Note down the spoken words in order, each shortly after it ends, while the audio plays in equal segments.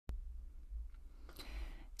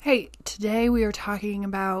Hey, today we are talking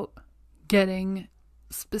about getting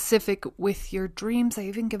specific with your dreams. I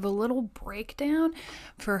even give a little breakdown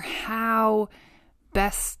for how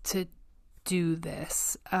best to do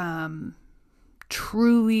this.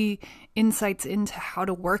 Truly insights into how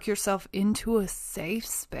to work yourself into a safe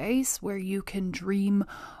space where you can dream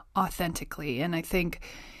authentically. And I think,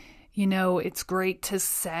 it's great to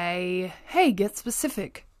say, hey, get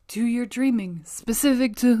specific. Do your dreaming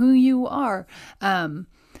specific to who you are.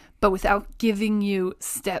 But without giving you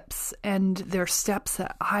steps, and they're steps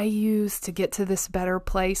that I use to get to this better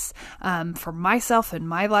place for myself and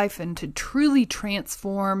my life, and to truly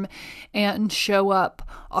transform and show up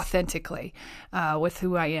authentically with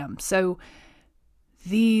who I am. So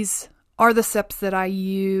these are the steps that I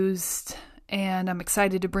used, and I'm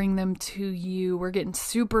excited to bring them to you. We're getting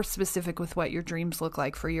super specific with what your dreams look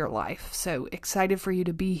like for your life. So excited for you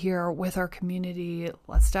to be here with our community.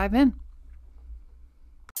 Let's dive in.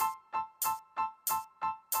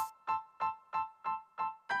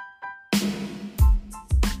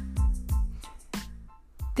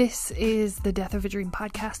 This is the Death of a Dream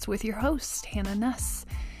podcast with your host, Hannah Nuss.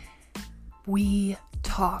 We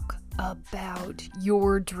talk about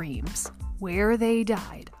your dreams, where they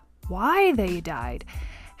died, why they died,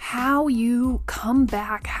 how you come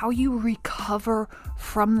back, how you recover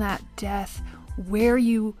from that death, where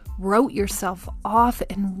you wrote yourself off,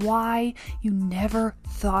 and why you never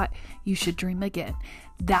thought you should dream again.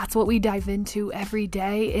 That's what we dive into every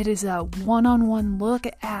day. It is a one-on-one look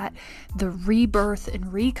at the rebirth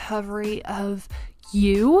and recovery of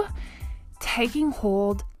you taking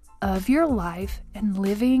hold of your life and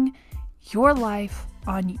living your life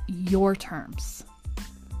on your terms.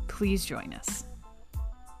 Please join us.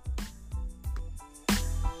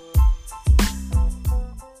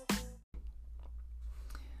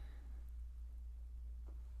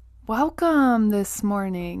 Welcome this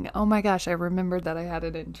morning. Oh my gosh, I remembered that I had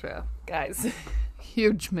an intro. Guys,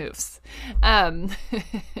 huge moves.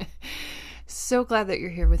 So glad that you're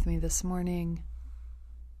here with me this morning.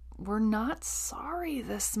 We're not sorry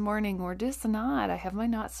this morning. We're just not. I have my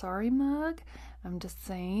not sorry mug. I'm just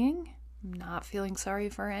saying, I'm not feeling sorry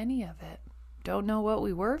for any of it. Don't know what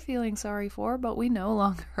we were feeling sorry for, but we no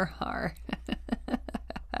longer are.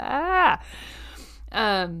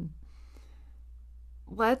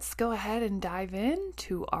 Let's go ahead and dive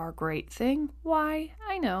into our great thing. Why?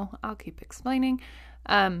 I know. I'll keep explaining.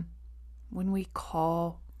 When we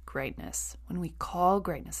call greatness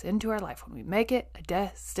into our life, when we make it a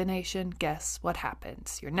destination, guess what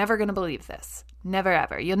happens? You're never going to believe this. Never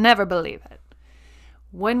ever. You'll never believe it.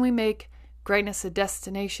 When we make greatness a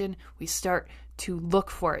destination, we start to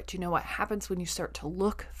look for it. Do you know what happens when you start to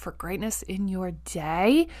look for greatness in your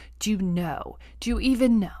day? Do you know? Do you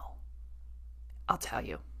even know? I'll tell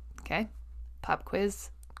you, okay? Pop quiz,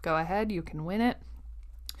 go ahead, you can win it.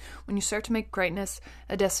 When you start to make greatness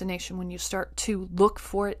a destination, when you start to look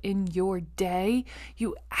for it in your day,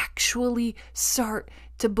 you actually start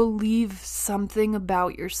to believe something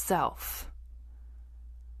about yourself.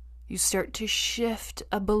 You start to shift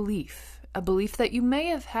a belief that you may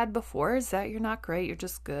have had before is that you're not great, you're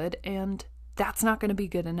just good, and that's not going to be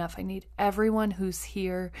good enough. I need everyone who's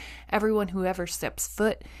here, everyone who ever steps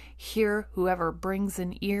foot here, whoever brings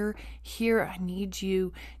an ear here, I need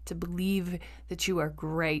you to believe that you are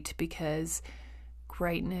great, because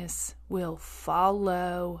greatness will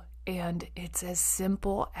follow, and it's as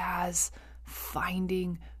simple as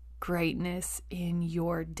finding greatness in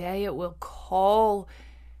your day. It will call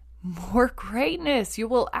more greatness. You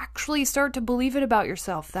will actually start to believe it about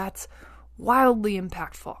yourself. That's wildly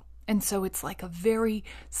impactful. And so it's like a very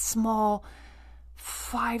small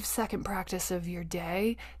 5-second practice of your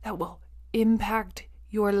day that will impact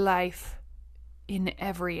your life in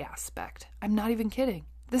every aspect. I'm not even kidding.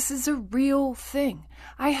 This is a real thing.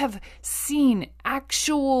 I have seen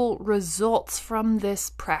actual results from this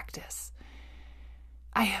practice.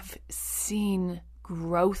 I have seen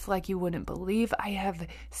growth like you wouldn't believe. I have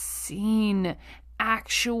seen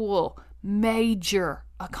actual major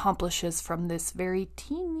accomplishes from this very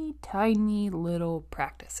teeny tiny little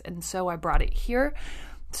practice. And so I brought it here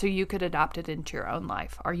so you could adopt it into your own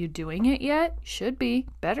life. Are you doing it yet? Should be,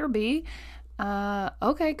 better be.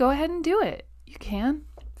 Okay, go ahead and do it. You can.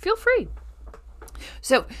 Feel free.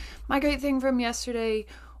 So my great thing from yesterday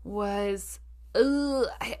was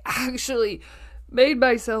I actually made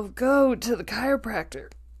myself go to the chiropractor.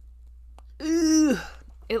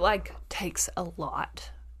 It takes a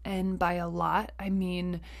lot. And by a lot, I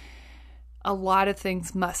mean a lot of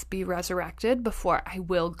things must be resurrected before I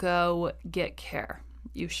will go get care.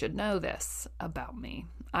 You should know this about me.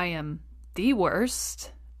 I am the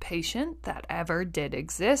worst patient that ever did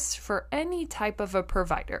exist for any type of a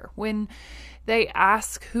provider. When they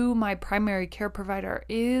ask who my primary care provider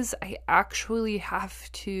is, I actually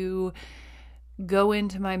have to go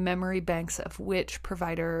into my memory banks of which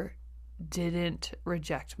provider didn't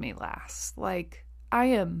reject me last. Like, I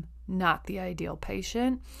am not the ideal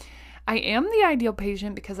patient. I am the ideal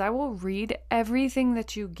patient because I will read everything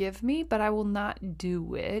that you give me, but I will not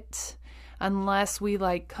do it unless we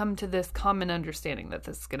come to this common understanding that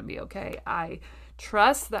this is going to be okay. I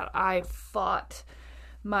trust that I fought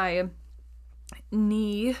my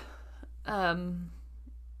knee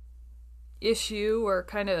issue or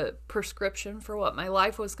kind of prescription for what my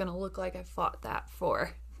life was going to look like. I fought that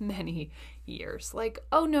for many years.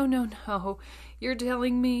 Oh, no. You're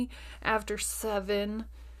telling me after 7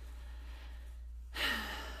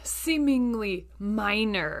 seemingly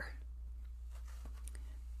minor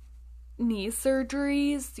knee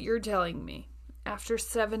surgeries, you're telling me after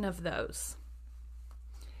 7 of those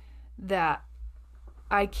that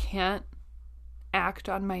I can't act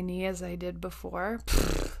on my knee as I did before?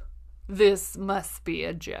 This must be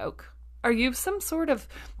a joke. Are you some sort of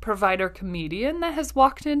provider comedian that has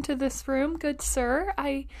walked into this room, good sir?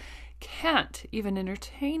 I can't even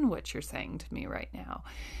entertain what you're saying to me right now.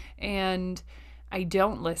 And I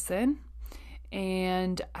don't listen.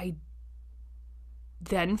 And I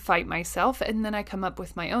then fight myself. And then I come up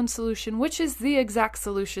with my own solution, which is the exact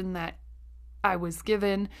solution that I was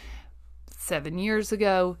given 7 years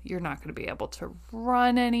ago. You're not going to be able to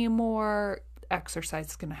run anymore. Exercise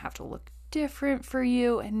is going to have to look different for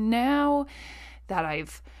you. And now that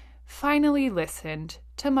I've finally listened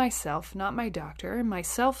to myself, not my doctor, and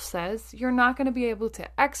myself says, you're not going to be able to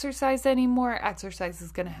exercise anymore. Exercise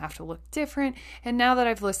is going to have to look different. And now that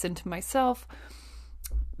I've listened to myself,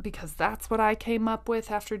 because that's what I came up with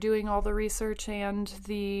after doing all the research and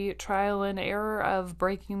the trial and error of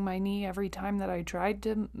breaking my knee every time that I tried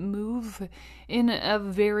to move in a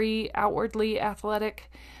very outwardly athletic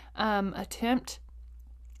attempt.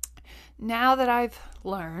 Now that I've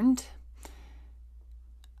learned,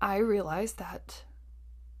 I realize that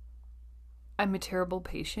I'm a terrible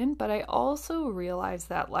patient, but I also realize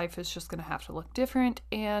that life is just going to have to look different.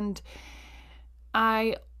 And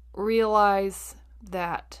I realize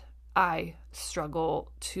that I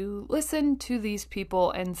struggle to listen to these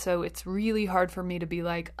people. And so it's really hard for me to be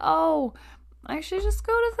like, oh, I should just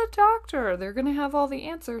go to the doctor. They're going to have all the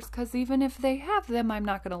answers, because even if they have them, I'm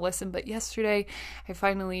not going to listen. But yesterday, I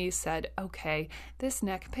finally said, okay, this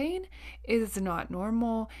neck pain is not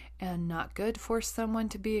normal and not good for someone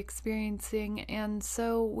to be experiencing. And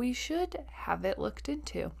so we should have it looked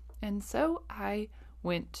into. And so I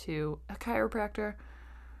went to a chiropractor.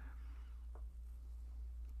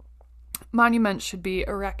 Monuments should be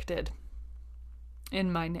erected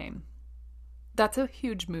in my name. That's a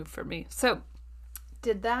huge move for me. So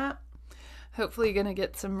did that. Hopefully going to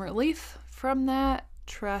get some relief from that.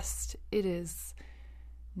 Trust it is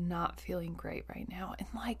not feeling great right now. And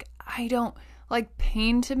I don't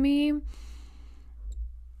pain to me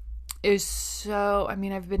is so,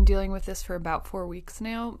 I've been dealing with this for about 4 weeks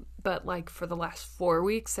now, but for the last 4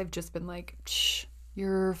 weeks, I've just been shh,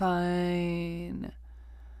 you're fine.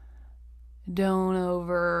 Don't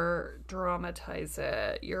over dramatize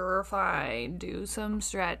it. You're fine. Do some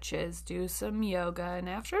stretches, do some yoga. And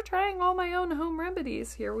after trying all my own home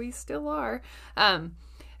remedies, here we still are. And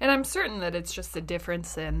I'm certain that it's just a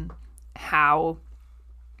difference in how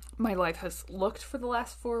my life has looked for the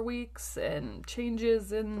last 4 weeks and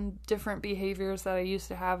changes in different behaviors that I used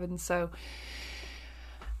to have. And so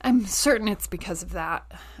I'm certain it's because of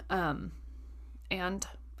that. And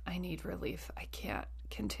I need relief. I can't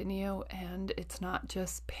continue, and it's not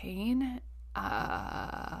just pain.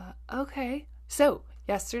 Okay. So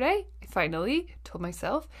yesterday, I finally told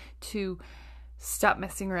myself to stop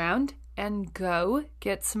messing around and go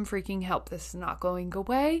get some freaking help. This is not going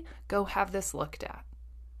away. Go have this looked at.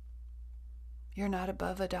 You're not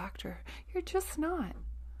above a doctor. You're just not.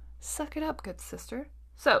 Suck it up, good sister.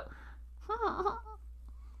 So,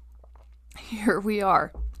 here we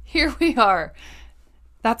are. Here we are.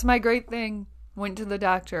 That's my great thing. Went to the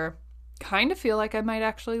doctor. Kind of feel like I might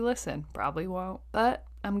actually listen. Probably won't, but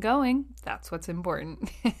I'm going. That's what's important.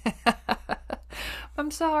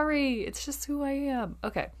 I'm sorry. It's just who I am.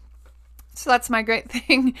 Okay. So that's my great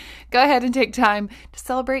thing. Go ahead and take time to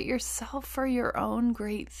celebrate yourself for your own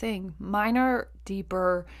great thing. Mine are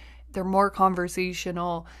deeper. They're more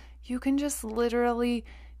conversational. You can just literally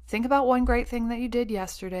think about one great thing that you did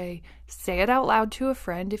yesterday. Say it out loud to a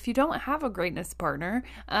friend. If you don't have a greatness partner,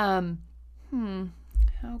 how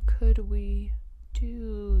could we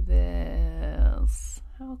do this?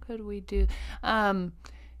 How could we do,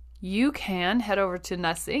 you can head over to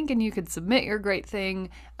Nest Inc. and you can submit your great thing.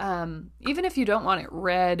 Even if you don't want it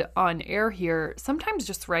read on air here, sometimes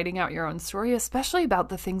just writing out your own story, especially about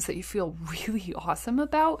the things that you feel really awesome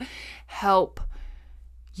about, help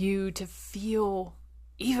you to feel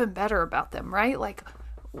even better about them, right? Like,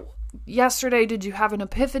 yesterday, did you have an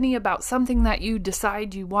epiphany about something that you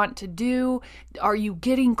decide you want to do? Are you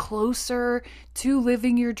getting closer to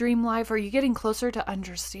living your dream life? Are you getting closer to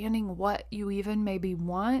understanding what you even maybe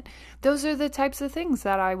want? Those are the types of things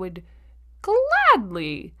that I would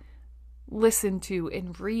gladly listen to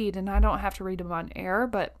and read. And I don't have to read them on air,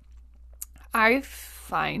 but I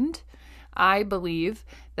believe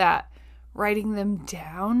that writing them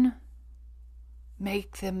down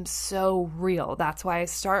make them so real. That's why I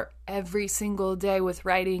start every single day with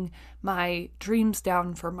writing my dreams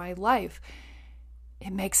down for my life.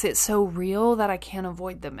 It makes it so real that I can't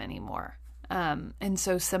avoid them anymore. And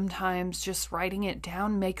so sometimes just writing it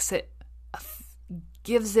down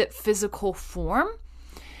gives it physical form,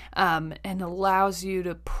 and allows you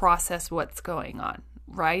to process what's going on,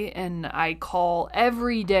 right? And I call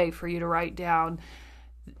every day for you to write down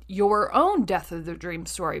your own death of the dream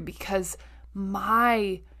story, because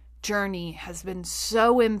my journey has been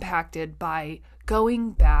so impacted by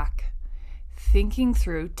going back, thinking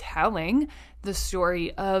through, telling the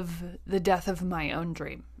story of the death of my own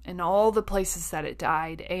dream and all the places that it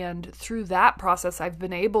died. And through that process, I've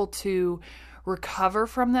been able to recover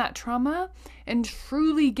from that trauma and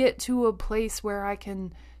truly get to a place where I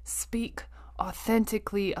can speak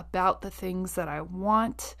authentically about the things that I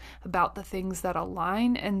want, about the things that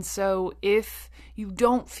align. And so if you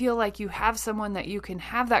don't feel like you have someone that you can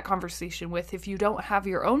have that conversation with, if you don't have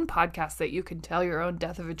your own podcast that you can tell your own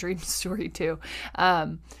death of a dream story to,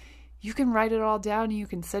 you can write it all down and you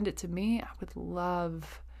can send it to me. I would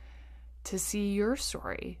love to see your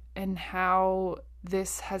story and how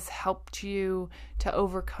this has helped you to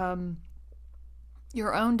overcome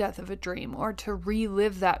your own death of a dream, or to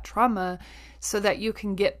relive that trauma so that you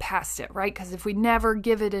can get past it, right? Because if we never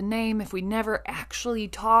give it a name, if we never actually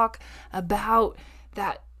talk about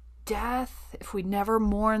that death, if we never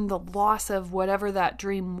mourn the loss of whatever that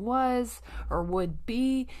dream was or would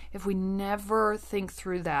be, if we never think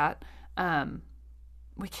through that,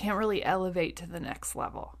 we can't really elevate to the next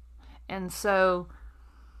level. And so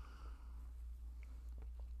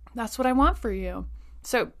that's what I want for you.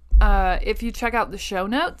 So if you check out the show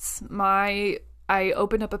notes, I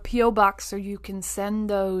opened up a P.O. box so you can send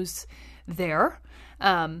those there.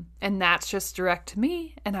 And that's just direct to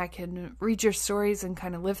me, and I can read your stories and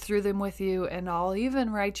kind of live through them with you, and I'll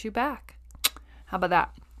even write you back. How about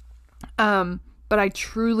that? But I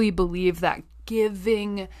truly believe that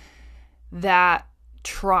giving that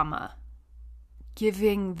trauma,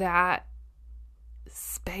 giving that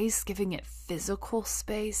space, giving it physical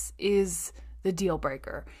space is the deal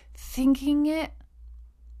breaker. Thinking it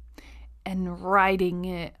and writing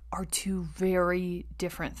it are two very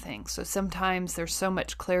different things. So sometimes there's so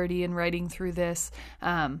much clarity in writing through this.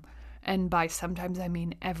 And by sometimes, I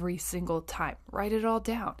mean every single time. Write it all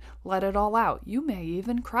down. Let it all out. You may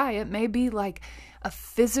even cry. It may be like a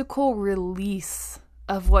physical release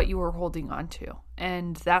of what you were holding on to.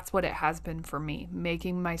 And that's what it has been for me.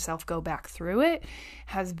 Making myself go back through it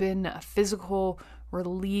has been a physical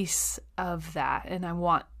release of that. And I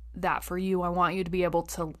want that for you. I want you to be able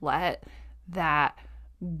to let that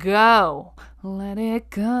go. Let it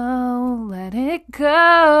go. Let it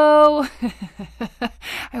go.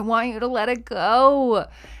 I want you to let it go.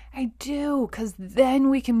 I do, because then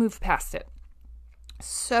we can move past it.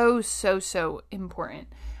 So important.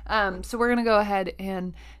 So we're going to go ahead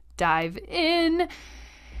and dive in.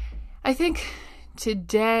 I think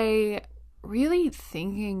today, really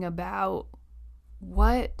thinking about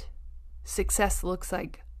what success looks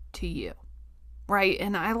like to you, right?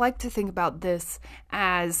 And I like to think about this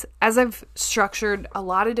as I've structured a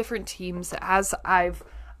lot of different teams, as I've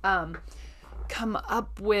come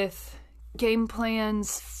up with game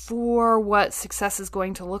plans for what success is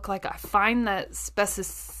going to look like. I find that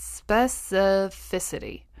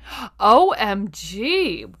specificity.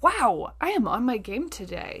 OMG. Wow. I am on my game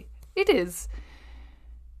today. It is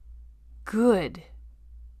good.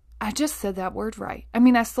 I just said that word right. I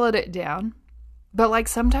mean, I slowed it down, but like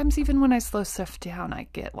sometimes even when I slow stuff down, I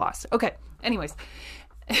get lost. Okay. Anyways,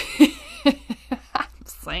 I'm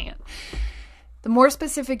saying the more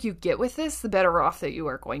specific you get with this, the better off that you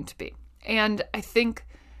are going to be. And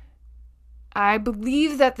I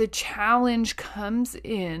believe that the challenge comes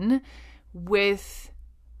in with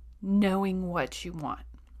knowing what you want,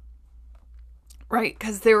 right?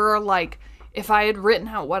 Because there are if I had written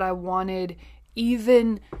out what I wanted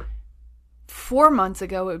even 4 months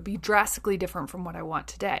ago, it would be drastically different from what I want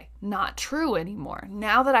today. Not true anymore.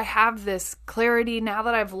 Now that I have this clarity, now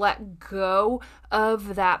that I've let go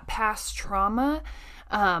of that past trauma,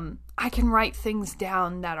 I can write things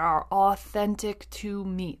down that are authentic to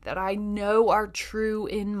me, that I know are true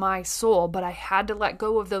in my soul, but I had to let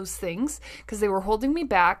go of those things because they were holding me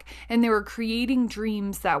back and they were creating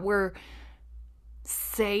dreams that were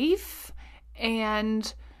safe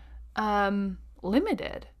and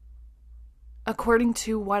limited according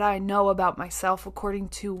to what I know about myself, according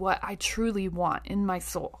to what I truly want in my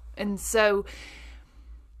soul. And so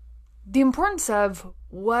the importance of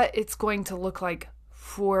what it's going to look like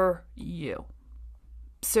for you.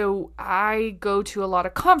 So I go to a lot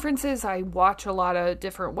of conferences. I watch a lot of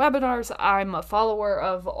different webinars. I'm a follower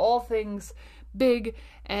of all things big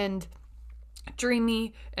and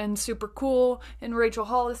dreamy and super cool and Rachel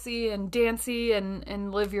Hollisy and Dancy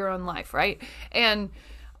and live your own life, right? And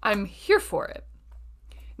I'm here for it.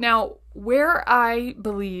 Now, where I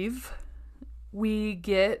believe we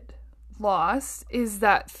get lost is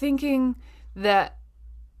that thinking that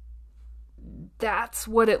that's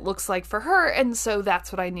what it looks like for her, and so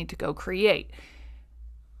that's what I need to go create.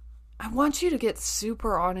 I want you to get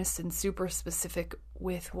super honest and super specific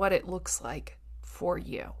with what it looks like for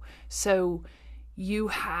you. So you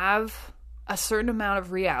have a certain amount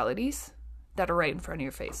of realities that are right in front of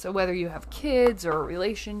your face. So whether you have kids or a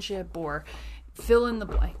relationship or fill in the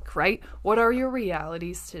blank, right? What are your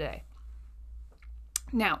realities today?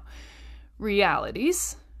 Now,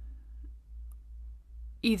 realities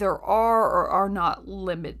either are or are not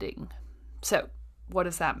limiting. So what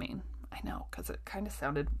does that mean? I know, because it kind of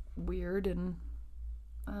sounded weird and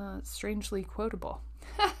strangely quotable.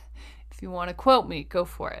 If you want to quote me, go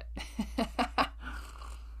for it.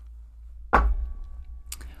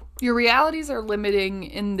 Your realities are limiting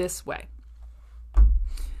in this way.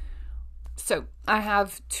 So I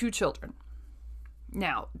have 2 children.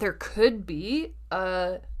 Now, there could be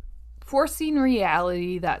a foreseen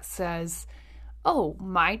reality that says, oh,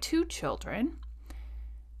 my 2 children,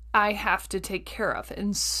 I have to take care of.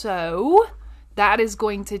 And so that is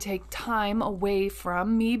going to take time away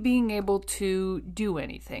from me being able to do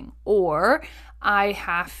anything. Or I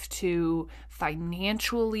have to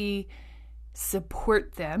financially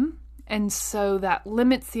support them. And so that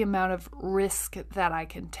limits the amount of risk that I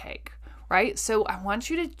can take, right? So I want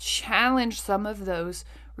you to challenge some of those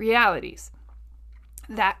realities.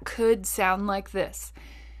 That could sound like this.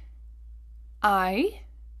 I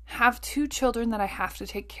have 2 children that I have to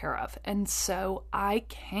take care of. And so I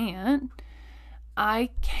can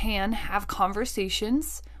have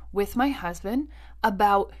conversations with my husband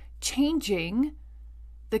about changing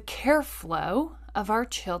the care flow of our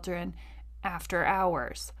children after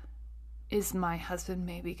hours. Is my husband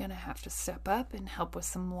maybe going to have to step up and help with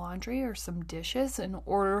some laundry or some dishes in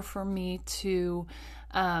order for me to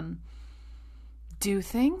do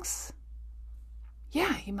things?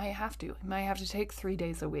 Yeah, he might have to. He might have to take 3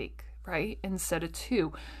 days a week, right? Instead of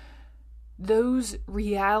 2. Those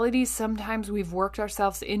realities, sometimes we've worked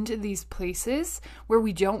ourselves into these places where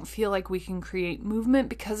we don't feel like we can create movement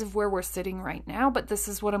because of where we're sitting right now. But this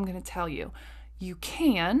is what I'm going to tell you. You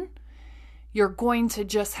can. You're going to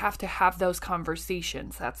just have to have those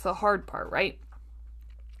conversations. That's the hard part, right?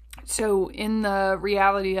 So in the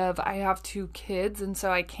reality of I have 2 kids and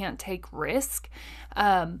so I can't take risk.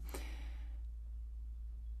 I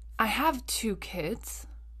have 2 kids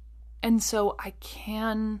and so I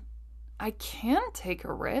can take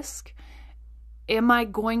a risk. Am I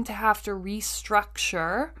going to have to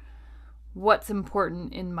restructure what's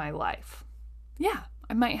important in my life? Yeah,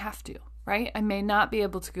 I might have to, right? I may not be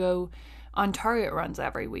able to go on Target runs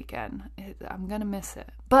every weekend. I'm going to miss it.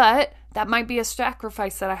 But that might be a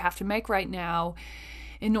sacrifice that I have to make right now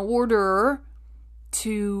in order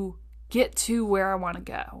to get to where I want to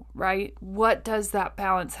go, right? What does that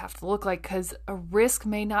balance have to look like? Because a risk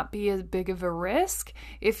may not be as big of a risk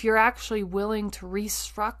if you're actually willing to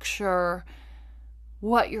restructure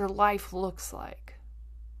what your life looks like,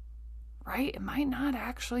 right? It might not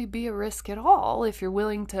actually be a risk at all if you're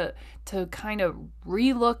willing to kind of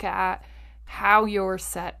relook at how you're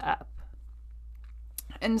set up.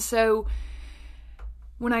 And so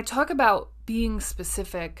when I talk about being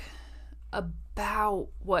specific about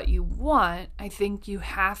what you want, I think you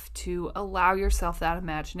have to allow yourself that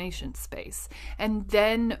imagination space and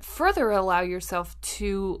then further allow yourself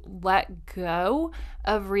to let go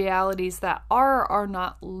of realities that are or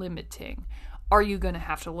not limiting. Are you going to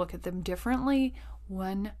have to look at them differently?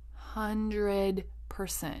 100%.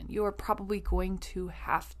 You are probably going to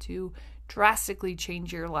have to drastically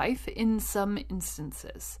change your life in some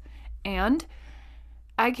instances. And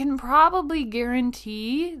I can probably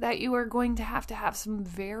guarantee that you are going to have some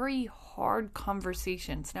very hard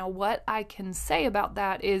conversations. Now, what I can say about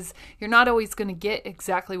that is you're not always going to get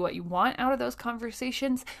exactly what you want out of those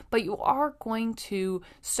conversations, but you are going to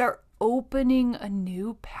start opening a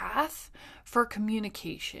new path for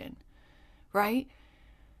communication, right?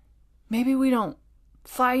 Maybe we don't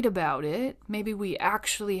fight about it. Maybe we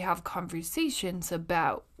actually have conversations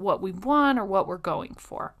about what we want or what we're going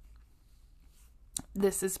for.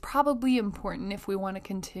 This is probably important if we want to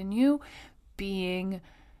continue being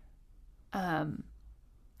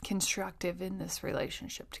constructive in this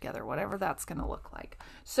relationship together, whatever that's going to look like.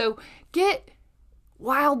 So get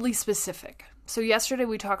wildly specific. So yesterday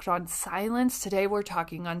we talked on silence. Today we're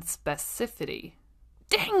talking on specificity.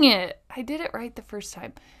 Dang it! I did it right the first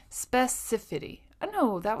time. Specificity. Oh,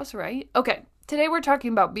 no, that was right. Okay, today we're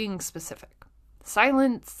talking about being specific.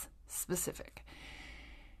 Silence, specific.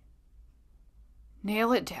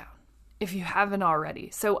 Nail it down if you haven't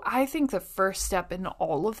already. So I think the first step in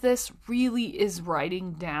all of this really is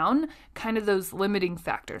writing down kind of those limiting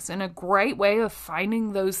factors. And a great way of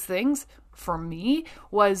finding those things for me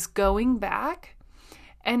was going back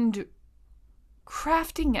and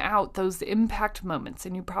crafting out those impact moments.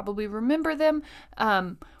 And you probably remember them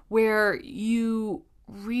where you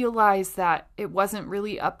realize that it wasn't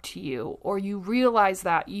really up to you, or you realize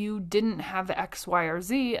that you didn't have X, Y, or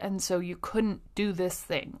Z, and so you couldn't do this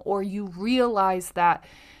thing, or you realize that,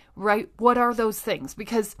 right, what are those things?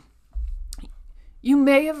 Because you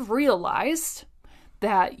may have realized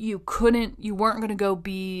that you weren't going to go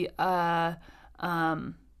be a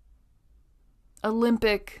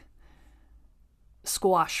Olympic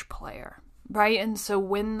squash player. Right? And so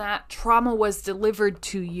when that trauma was delivered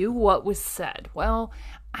to you, what was said? Well,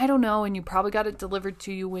 I don't know. And you probably got it delivered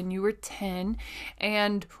to you when you were 10.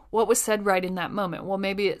 And what was said right in that moment? Well,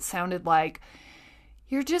 maybe it sounded like,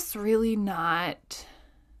 you're just really not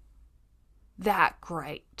that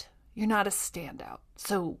great. You're not a standout.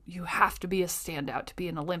 So you have to be a standout to be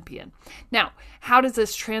an Olympian. Now, how does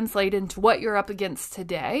this translate into what you're up against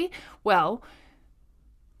today? Well,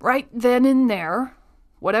 right then and there,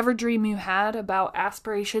 whatever dream you had about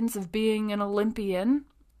aspirations of being an Olympian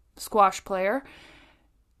squash player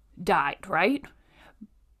died, right?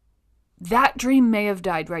 That dream may have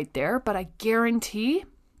died right there, but I guarantee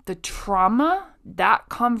the trauma, that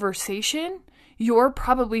conversation, you're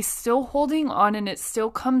probably still holding on, and it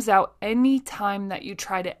still comes out any time that you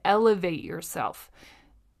try to elevate yourself.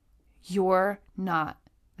 You're not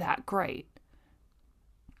that great.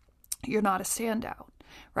 You're not a standout.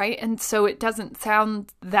 Right? And so it doesn't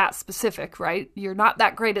sound that specific, right? You're not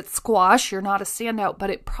that great at squash. You're not a standout, but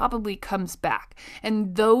it probably comes back.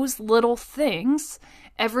 And those little things,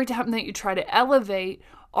 every time that you try to elevate,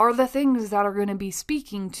 are the things that are going to be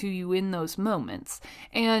speaking to you in those moments.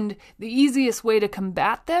 And the easiest way to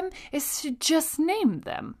combat them is to just name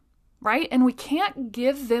them, right? And we can't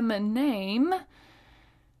give them a name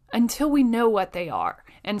until we know what they are.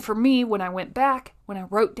 And for me, when I went back, when I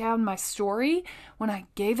wrote down my story, when I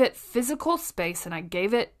gave it physical space and I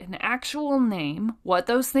gave it an actual name, what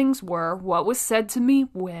those things were, what was said to me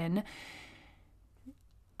when,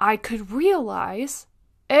 I could realize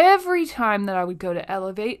every time that I would go to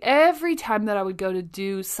elevate, every time that I would go to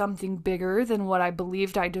do something bigger than what I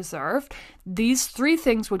believed I deserved, these three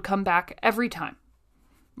things would come back every time,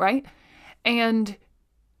 right? And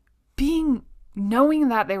knowing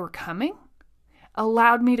that they were coming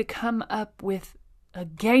allowed me to come up with a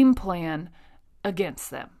game plan against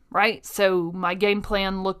them, right? So my game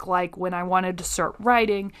plan looked like when I wanted to start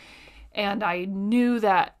writing, and I knew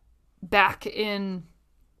that back in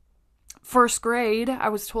first grade, I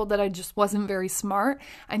was told that I just wasn't very smart.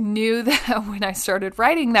 I knew that when I started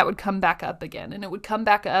writing, that would come back up again, and it would come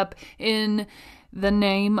back up in the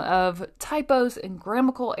name of typos and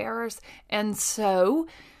grammatical errors. And so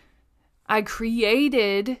I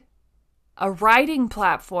created a writing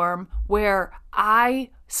platform where I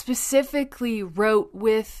specifically wrote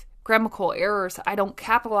with grammatical errors. I don't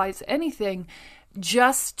capitalize anything,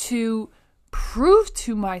 just to prove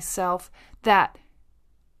to myself that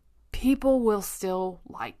people will still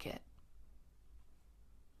like it,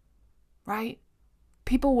 right?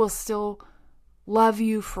 People will still love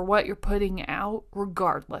you for what you're putting out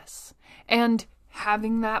regardless. And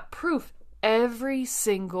having that proof every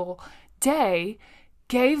single day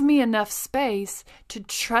gave me enough space to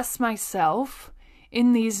trust myself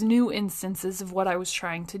in these new instances of what I was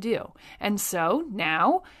trying to do. And so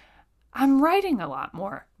now I'm writing a lot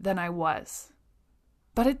more than I was.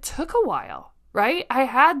 But it took a while, right? I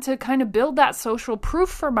had to kind of build that social proof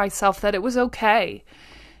for myself that it was okay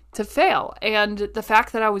to fail. And the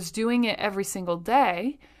fact that I was doing it every single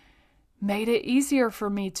day made it easier for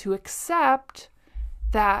me to accept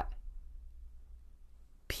that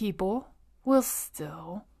people will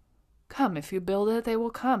still come. If you build it, they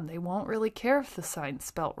will come. They won't really care if the sign's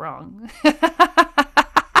spelt wrong.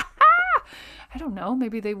 I don't know.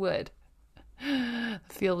 Maybe they would.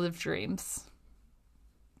 Field of Dreams.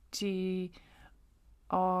 GRAEMS.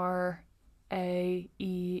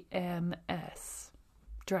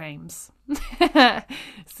 Dreams.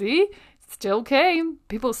 See? Still came.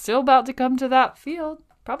 People still about to come to that field.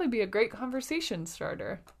 Probably be a great conversation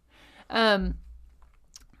starter. But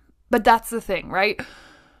that's the thing, right?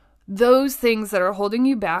 Those things that are holding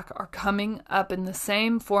you back are coming up in the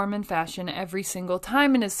same form and fashion every single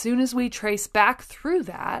time. And as soon as we trace back through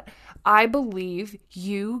that, I believe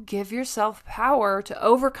you give yourself power to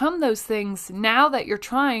overcome those things now that you're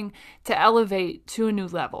trying to elevate to a new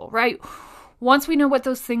level, right? Once we know what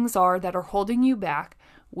those things are that are holding you back,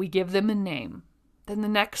 we give them a name. Then the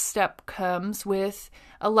next step comes with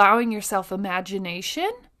allowing yourself imagination,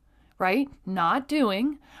 right? Not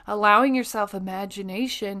doing, allowing yourself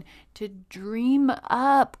imagination to dream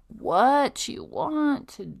up what you want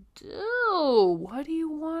to do. What do you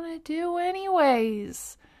want to do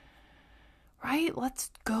anyways? Right?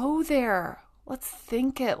 Let's go there. Let's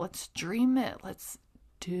think it. Let's dream it. Let's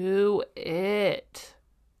do it.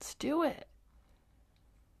 Let's do it.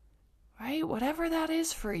 Right? Whatever that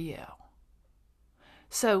is for you.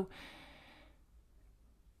 So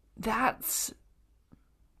those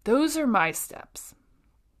are my steps.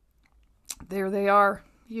 There they are.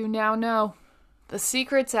 You now know. The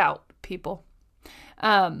secret's out, people.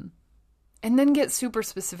 And then get super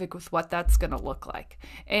specific with what that's going to look like.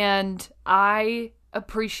 And I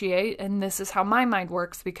appreciate, and this is how my mind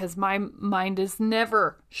works, because my mind is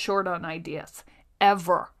never short on ideas.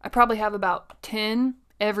 Ever. I probably have about 10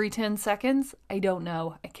 every 10 seconds. I don't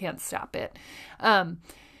know. I can't stop it.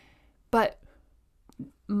 But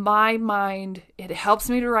my mind, it helps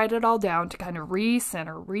me to write it all down to kind of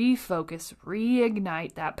recenter, refocus,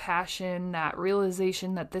 reignite that passion, that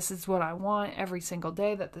realization that this is what I want every single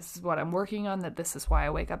day, that this is what I'm working on, that this is why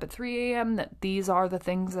I wake up at 3 a.m., that these are the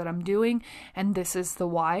things that I'm doing, and this is the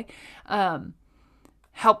why.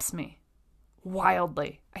 Helps me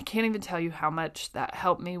wildly. I can't even tell you how much that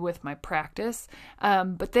helped me with my practice.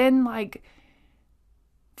 But then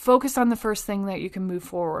focus on the first thing that you can move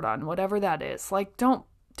forward on, whatever that is.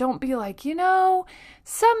 Don't be like,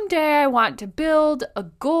 someday I want to build a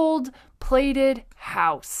gold-plated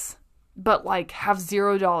house, but have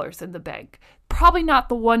 $0 in the bank. Probably not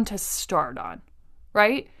the one to start on,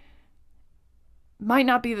 right? Might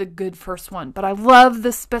not be the good first one, but I love the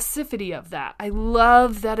specificity of that. I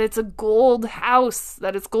love that it's a gold house,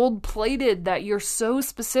 that it's gold-plated, that you're so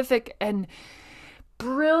specific and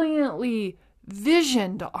brilliantly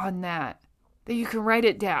visioned on that you can write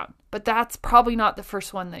it down. But that's probably not the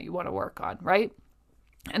first one that you want to work on, right?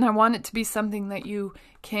 And I want it to be something that you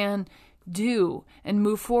can do and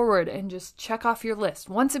move forward and just check off your list.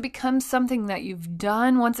 Once it becomes something that you've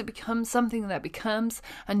done, once it becomes something that becomes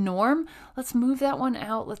a norm, let's move that one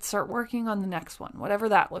out. Let's start working on the next one, whatever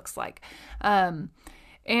that looks like.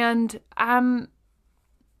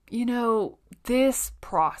 This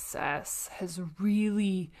process has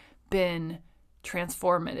really been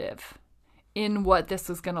transformative in what this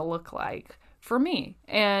is going to look like for me.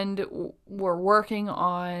 And we're working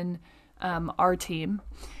on our team.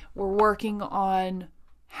 We're working on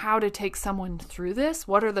how to take someone through this.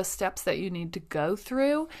 What are the steps that you need to go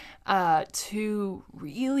through to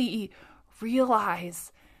really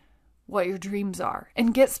realize what your dreams are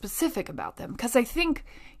and get specific about them? Because I think,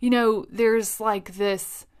 there's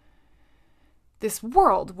this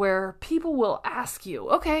world where people will ask you,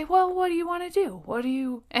 okay, well, what do you want to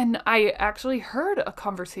do? And I actually heard a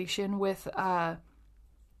conversation with a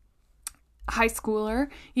high schooler,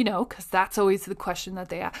 because that's always the question that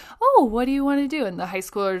they ask. Oh, what do you want to do? And the high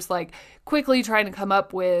schooler's quickly trying to come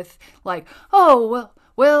up with oh,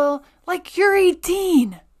 well, you're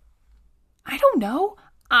 18. I don't know.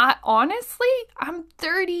 Honestly, I'm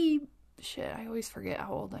 30. Shit, I always forget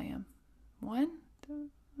how old I am.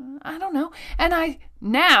 I don't know. And I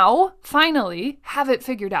now finally have it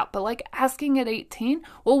figured out. But asking at 18,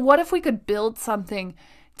 well, what if we could build something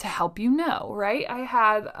to help right? I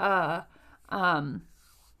had a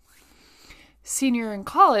senior in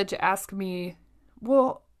college ask me,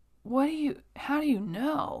 well, how do you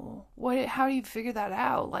know? How do you figure that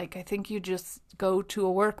out? I think you just go to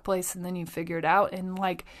a workplace and then you figure it out. And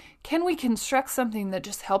can we construct something that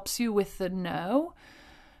just helps you with the no?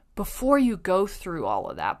 before you go through all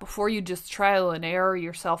of that, before you just trial and error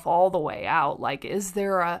yourself all the way out, like, is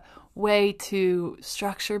there a way to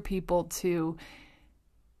structure people to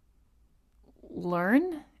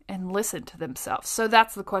learn and listen to themselves? So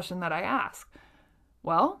that's the question that I ask.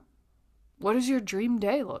 Well, what does your dream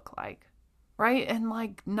day look like? Right? And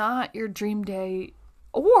like, not your dream day,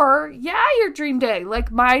 or your dream day.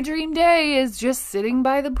 Like, my dream day is just sitting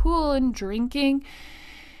by the pool and drinking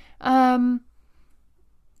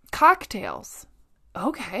cocktails.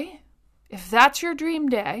 Okay. If that's your dream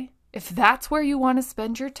day, if that's where you want to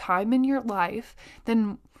spend your time in your life,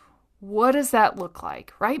 then what does that look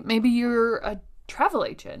like, right? Maybe you're a travel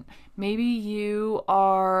agent. Maybe you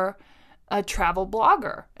are a travel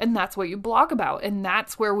blogger, and that's what you blog about. And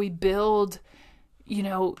that's where we build,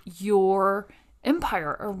 your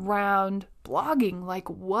empire around blogging. Like,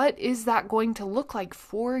 what is that going to look like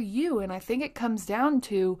for you? And I think it comes down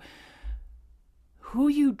to who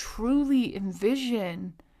you truly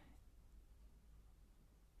envision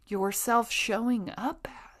yourself showing up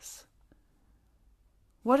as.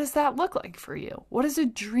 What does that look like for you? What does a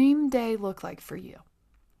dream day look like for you?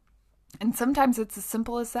 And sometimes it's as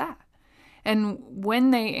simple as that. And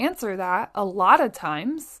when they answer that, a lot of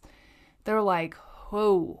times they're like,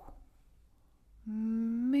 whoa,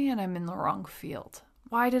 man, I'm in the wrong field.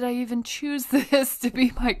 Why did I even choose this to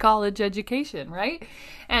be my college education, right?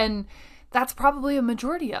 And that's probably a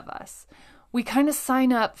majority of us. We kind of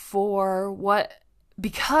sign up for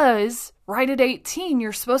because right at 18,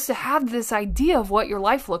 you're supposed to have this idea of what your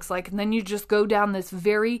life looks like. And then you just go down this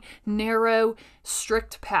very narrow,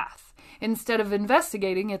 strict path. Instead of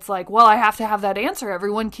investigating, it's like, well, I have to have that answer.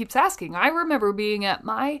 Everyone keeps asking. I remember being at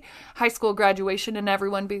my high school graduation and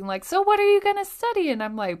everyone being like, so what are you going to study? And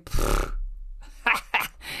I'm like,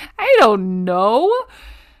 I don't know.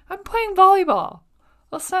 I'm playing volleyball.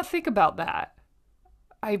 Let's not think about that.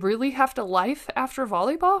 I really have to life after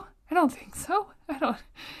volleyball? I don't think so. I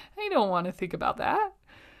don't want to think about that.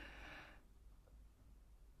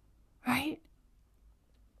 Right?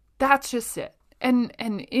 That's just it. And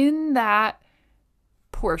in that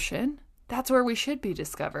portion, that's where we should be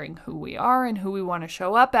discovering who we are and who we want to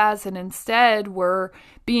show up as. And instead, we're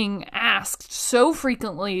being asked so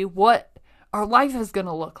frequently what our life is going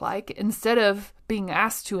to look like, instead of being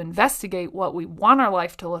asked to investigate what we want our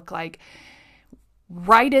life to look like.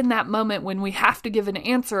 Right in that moment when we have to give an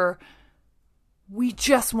answer, we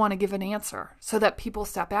just want to give an answer so that people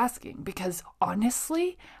stop asking. Because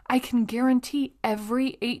honestly, I can guarantee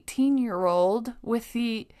every 18-year-old with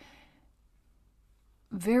the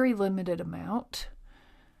very limited amount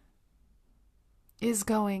is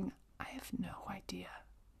going, I have no idea.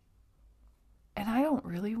 And I don't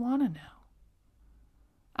really want to know.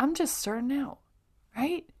 I'm just starting out,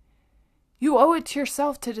 right? You owe it to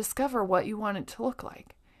yourself to discover what you want it to look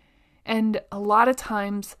like. And a lot of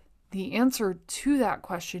times, the answer to that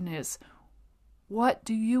question is, what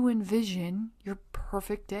do you envision your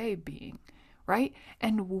perfect day being, right?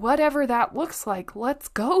 And whatever that looks like, let's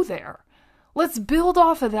go there. Let's build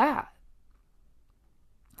off of that,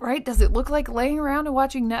 right? Does it look like laying around and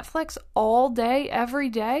watching Netflix all day, every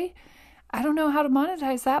day? I don't know how to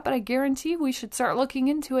monetize that, but I guarantee we should start looking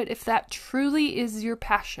into it if that truly is your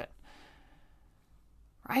passion,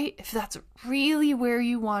 right? If that's really where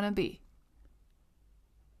you want to be.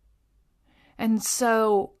 And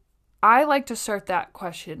so I like to start that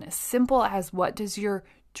question as simple as, what does your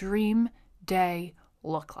dream day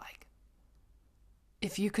look like?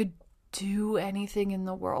 If you could do anything in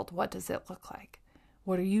the world, what does it look like?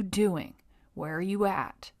 What are you doing? Where are you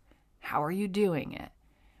at? How are you doing it?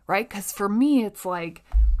 Right? Because for me, it's like,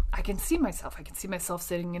 I can see myself. I can see myself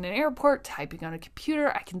sitting in an airport, typing on a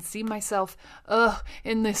computer. I can see myself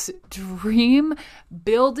in this dream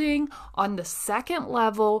building on the second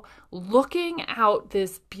level, looking out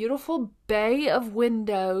this beautiful bay of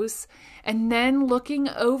windows, and then looking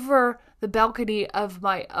over the balcony of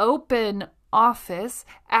my open office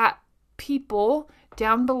at people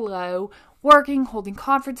down below, working, holding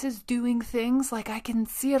conferences, doing things. Like, I can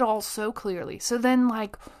see it all so clearly. So then,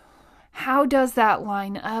 like, how does that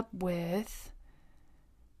line up with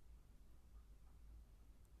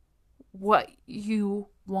what you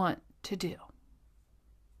want to do?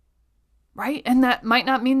 Right? And that might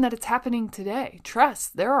not mean that it's happening today.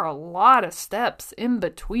 Trust, there are a lot of steps in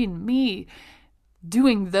between me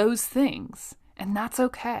doing those things. And that's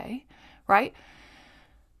okay, right?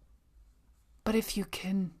 But if you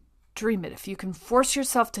can dream it, if you can force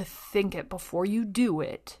yourself to think it before you do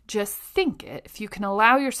it, just think it. If you can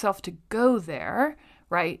allow yourself to go there,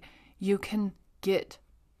 right, you can get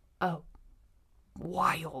a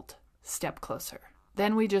wild step closer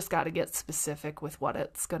Then we just got to get specific with what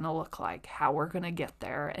it's going to look like, how we're going to get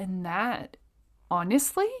there. And that,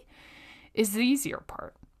 honestly, is the easier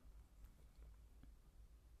part.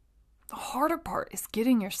 The harder part is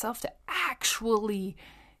getting yourself to actually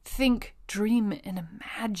think, dream, and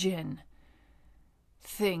imagine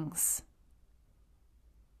things.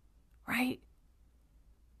 Right?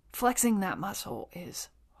 Flexing that muscle is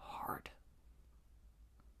hard.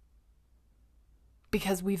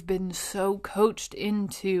 Because we've been so coached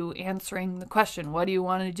into answering the question, what do you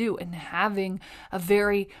want to do? And having a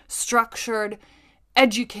very structured,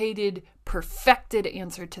 educated, perfected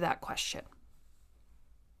answer to that question.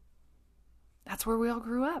 That's where we all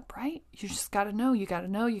grew up, right? You just got to know, you got to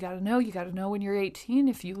know, you got to know, you got to know when you're 18.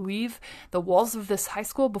 If you leave the walls of this high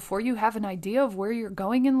school before you have an idea of where you're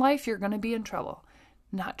going in life, you're going to be in trouble.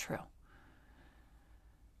 Not true.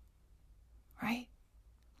 Right?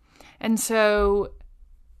 And so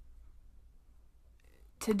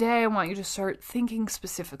today I want you to start thinking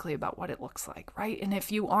specifically about what it looks like, right? And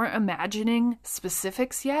if you aren't imagining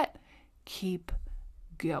specifics yet, keep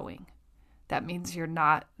going. That means you're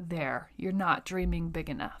not there. You're not dreaming big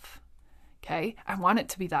enough. Okay? I want it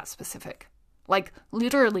to be that specific. Like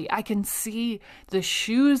literally, I can see the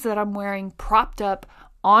shoes that I'm wearing propped up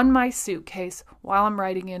on my suitcase while I'm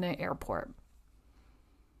riding in an airport.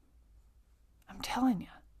 I'm telling you,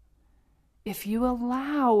 if you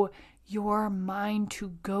allow your mind to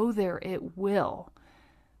go there, it will.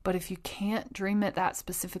 But if you can't dream it that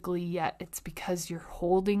specifically yet, it's because you're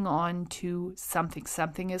holding on to something.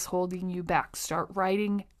 Something is holding you back. Start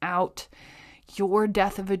writing out your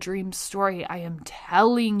death of a dream story. I am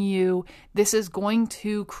telling you, this is going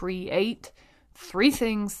to create 3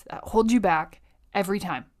 things that hold you back every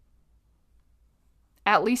time.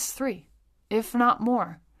 At least 3, if not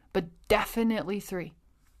more, but definitely 3.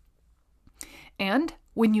 And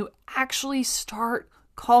when you actually start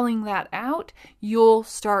calling that out, you'll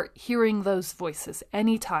start hearing those voices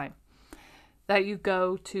anytime that you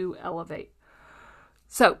go to elevate.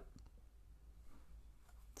 So,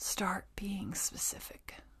 start being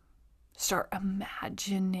specific. Start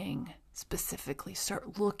imagining specifically.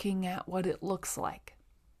 Start looking at what it looks like.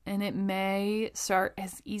 And it may start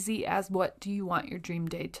as easy as, what do you want your dream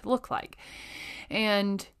day to look like?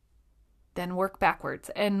 And then work backwards.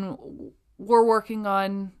 And we're working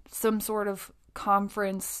on some sort of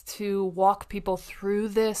conference to walk people through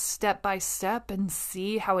this step by step and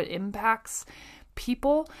see how it impacts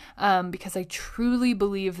people, because I truly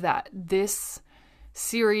believe that this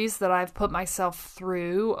series that I've put myself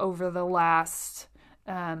through over the last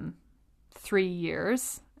 3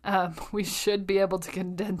 years, we should be able to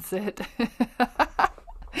condense it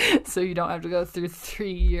so you don't have to go through 3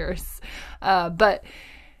 years, but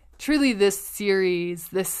truly, this series,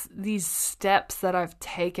 these steps that I've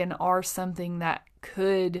taken are something that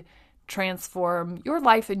could transform your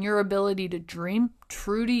life and your ability to dream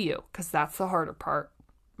true to you, because that's the harder part,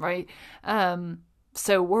 right?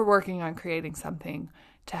 So we're working on creating something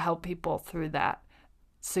to help people through that,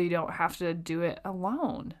 so you don't have to do it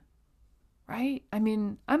alone, right? I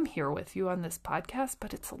mean, I'm here with you on this podcast,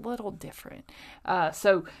 but it's a little different.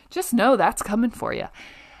 So just know that's coming for you.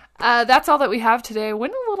 That's all that we have today.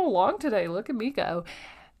 Went a little long today. Look at me go.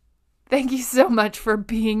 Thank you so much for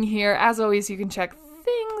being here. As always, you can check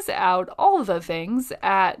things out, all of the things,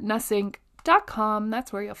 at nussync.com.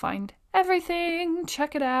 That's where you'll find everything.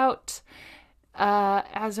 Check it out.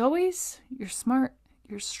 As always, you're smart,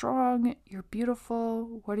 you're strong, you're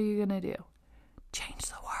beautiful. What are you going to do? Change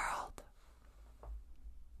the world.